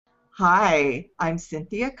Hi, I'm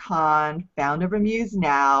Cynthia Kahn, founder of Amuse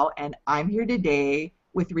Now, and I'm here today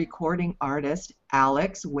with recording artist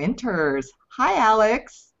Alex Winters. Hi,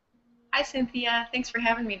 Alex. Hi, Cynthia. Thanks for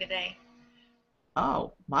having me today.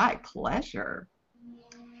 Oh, my pleasure.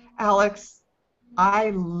 Alex, I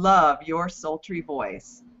love your sultry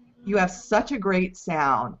voice. You have such a great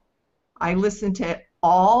sound. I listen to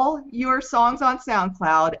all your songs on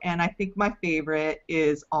SoundCloud, and I think my favorite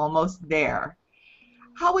is Almost There.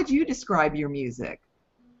 How would you describe your music?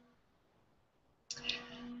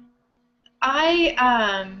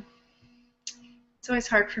 I it's always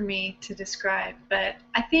hard for me to describe, but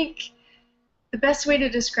I think the best way to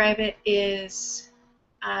describe it is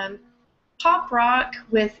um, pop rock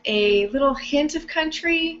with a little hint of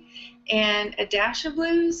country and a dash of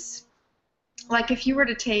blues. Like if you were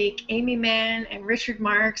to take Amy Mann and Richard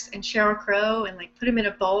Marx and Sheryl Crow and like put them in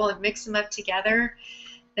a bowl and mix them up together,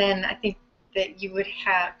 then I think that you would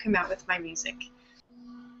have come out with my music.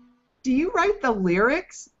 Do you write the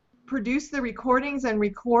lyrics, produce the recordings, and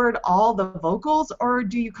record all the vocals, or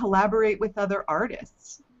do you collaborate with other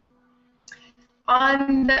artists?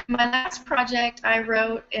 On my last project, I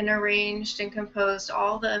wrote and arranged and composed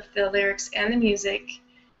all of the lyrics and the music,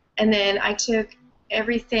 and then I took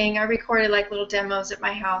everything, I recorded like little demos at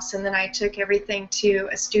my house, and then I took everything to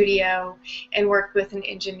a studio and worked with an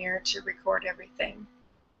engineer to record everything.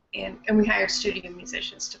 And we hired studio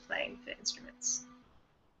musicians to play the instruments.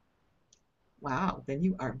 Wow, then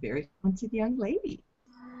you are a very talented young lady.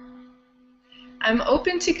 I'm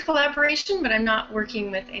open to collaboration, but I'm not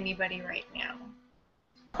working with anybody right now.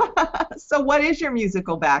 So what is your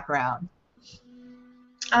musical background?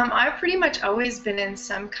 I've pretty much always been in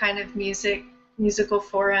some kind of musical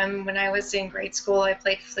forum. When I was in grade school, I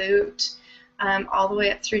played flute all the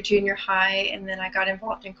way up through junior high, and then I got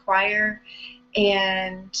involved in choir,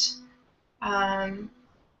 and um,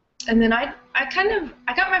 and then I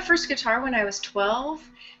got my first guitar when I was 12,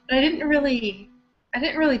 but I didn't really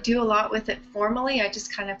do a lot with it formally. I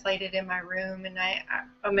just kind of played it in my room, and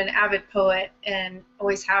I'm an avid poet and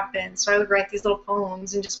always have been. So I would write these little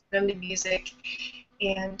poems and just put them to music.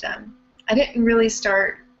 And I didn't really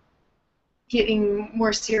start getting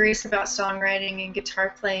more serious about songwriting and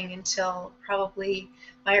guitar playing until probably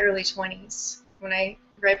my early 20s, when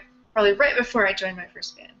probably right before I joined my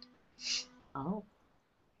first band. Oh,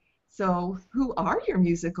 so who are your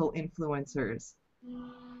musical influencers?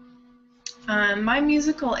 My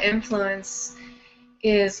musical influence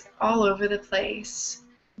is all over the place,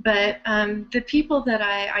 but the people that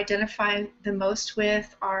I identify the most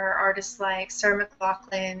with are artists like Sarah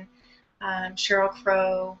McLachlan, Sheryl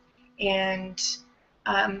Crow, and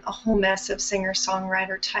a whole mess of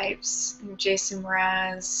singer-songwriter types, Jason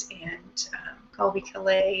Mraz and Colby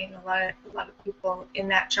Calais, and a lot of people in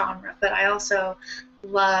that genre. But I also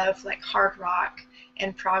love like hard rock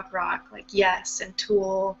and prog rock, like Yes and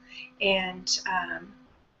Tool, and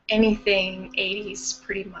anything 80s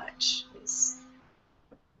pretty much is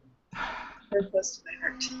very close to my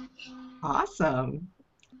heart. Awesome.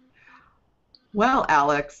 Well,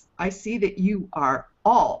 Alex, I see that you are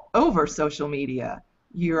all over social media.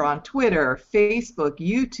 You're on Twitter, Facebook,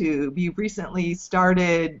 YouTube. You've recently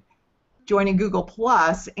started joining Google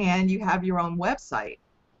Plus, and you have your own website.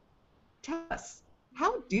 Tell us,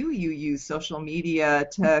 how do you use social media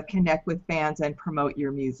to connect with fans and promote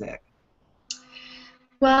your music?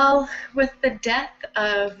 Well, with the death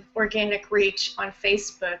of organic reach on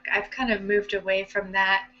Facebook, I've kind of moved away from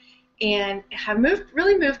that and have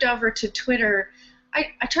really moved over to Twitter.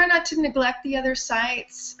 I try not to neglect the other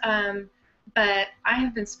sites, but I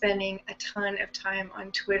have been spending a ton of time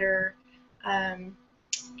on Twitter, um,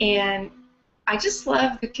 and I just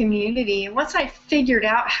love the community. And once I figured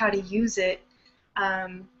out how to use it,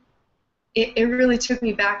 um, it really took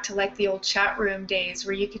me back to like the old chat room days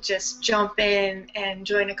where you could just jump in and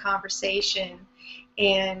join a conversation,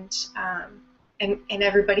 and and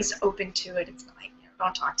everybody's open to it. It's not like,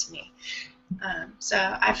 don't talk to me. So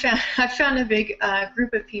I found a big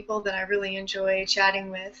group of people that I really enjoy chatting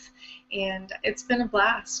with, and it's been a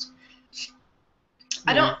blast.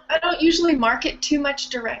 Yeah. I don't usually market too much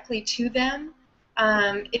directly to them.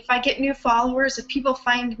 If I get new followers, if people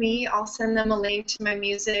find me, I'll send them a link to my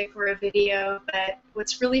music or a video. But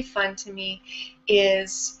what's really fun to me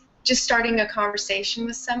is just starting a conversation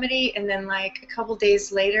with somebody, and then like a couple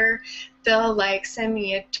days later, they'll like send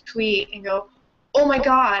me a tweet and go, "Oh my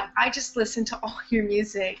God, I just listened to all your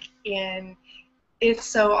music, and it's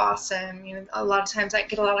so awesome." A lot of times I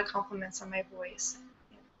get a lot of compliments on my voice.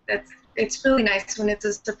 It's really nice when it's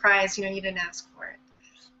a surprise. You didn't ask for it.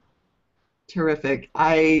 Terrific.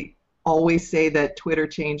 I always say that Twitter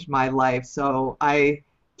changed my life, so I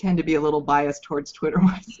tend to be a little biased towards Twitter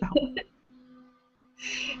myself.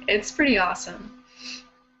 It's pretty awesome.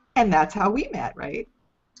 And that's how we met, right?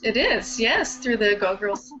 It is, yes, through the Go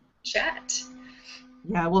Girls chat.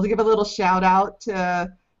 Yeah, we'll give a little shout out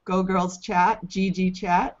to Go Girls Chat, GG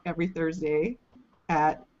Chat, every Thursday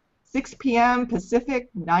at 6 p.m. Pacific,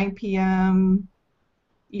 9 p.m.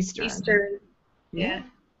 Eastern. Eastern, yeah.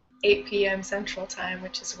 8 p.m. Central Time,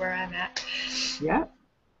 which is where I'm at. Yeah.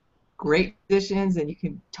 Great musicians, and you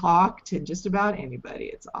can talk to just about anybody.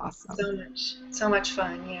 It's awesome. So much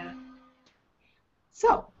fun, yeah.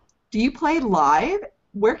 So, do you play live?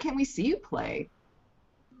 Where can we see you play?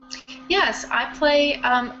 Yes, I play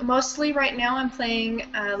mostly right now. I'm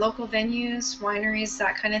playing local venues, wineries,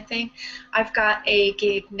 that kind of thing. I've got a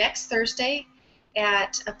gig next Thursday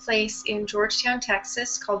at a place in Georgetown,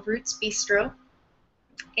 Texas called Roots Bistro.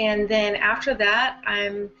 And then after that,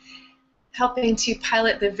 I'm helping to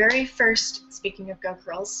pilot the very first, speaking of Go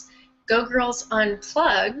Girls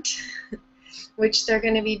Unplugged, which they're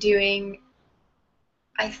going to be doing,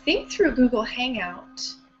 I think, through Google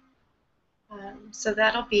Hangout. So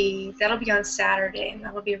that'll be on Saturday, and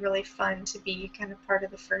that'll be really fun to be kind of part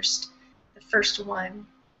of the first one.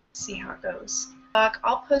 See how it goes.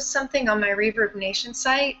 I'll post something on my Reverb Nation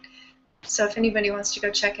site, so if anybody wants to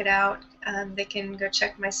go check it out, they can go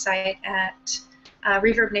check my site at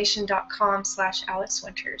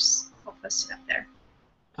reverbnation.com/AlexWinters. I'll post it up there.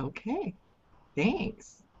 Okay,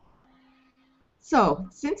 thanks. So,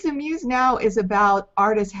 since Amuse Now is about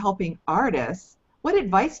artists helping artists, what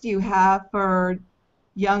advice do you have for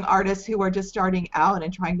young artists who are just starting out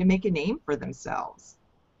and trying to make a name for themselves?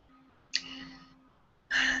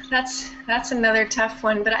 That's another tough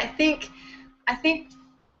one, but I think the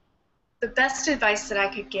best advice that I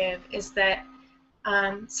could give is that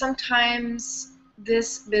sometimes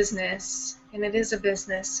this business, and it is a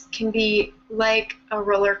business, can be like a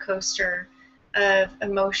roller coaster of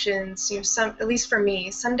emotions. You know, at least for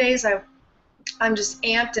me, some days I'm just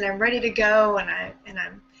amped and I'm ready to go, and I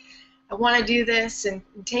want to do this and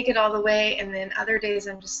take it all the way, and then other days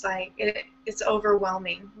I'm just like, it's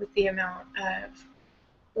overwhelming with the amount of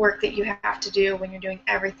work that you have to do when you're doing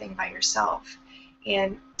everything by yourself.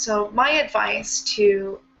 And so my advice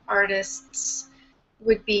to artists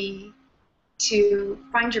would be to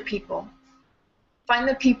find your people. Find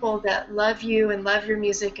the people that love you and love your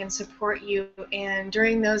music and support you, and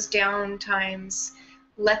during those down times,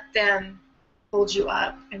 let them hold you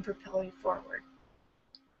up and propel you forward.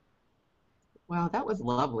 Wow, that was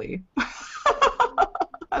lovely.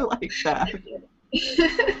 I like that.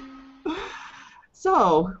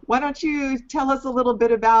 So, why don't you tell us a little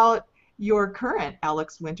bit about your current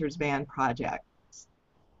Alex Winters Band project?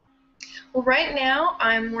 Well, right now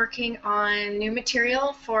I'm working on new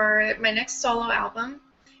material for my next solo album.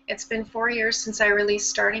 It's been 4 years since I released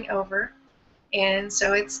Starting Over, and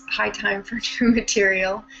so it's high time for new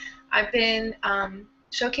material. I've been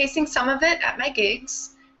showcasing some of it at my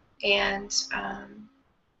gigs, and I'm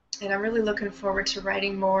really looking forward to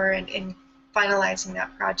writing more and finalizing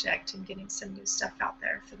that project and getting some new stuff out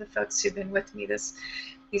there for the folks who've been with me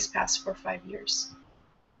these past 4 or 5 years.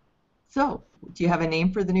 So, do you have a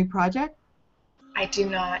name for the new project? I do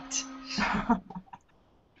not.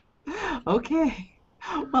 Okay.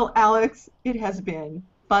 Well, Alex, it has been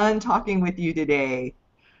fun talking with you today.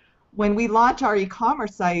 When we launch our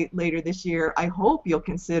e-commerce site later this year, I hope you'll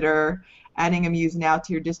consider adding Amuse Now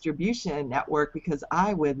to your distribution network, because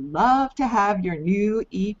I would love to have your new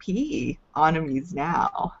EP on Amuse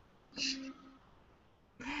Now.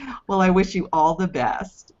 Well, I wish you all the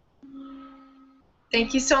best.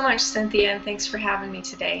 Thank you so much, Cynthia, and thanks for having me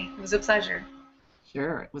today. It was a pleasure.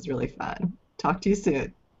 Sure, it was really fun. Talk to you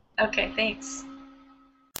soon. Okay, thanks.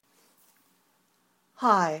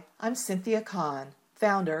 Hi, I'm Cynthia Kahn,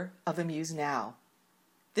 founder of Amuse Now.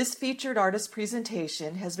 This featured artist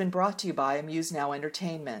presentation has been brought to you by Amuse Now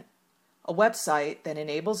Entertainment, a website that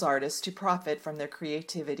enables artists to profit from their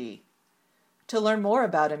creativity. To learn more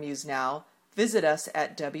about Amuse Now, visit us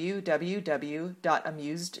at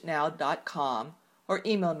www.amusednow.com or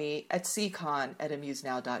email me at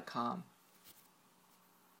ccon@amusenow.com.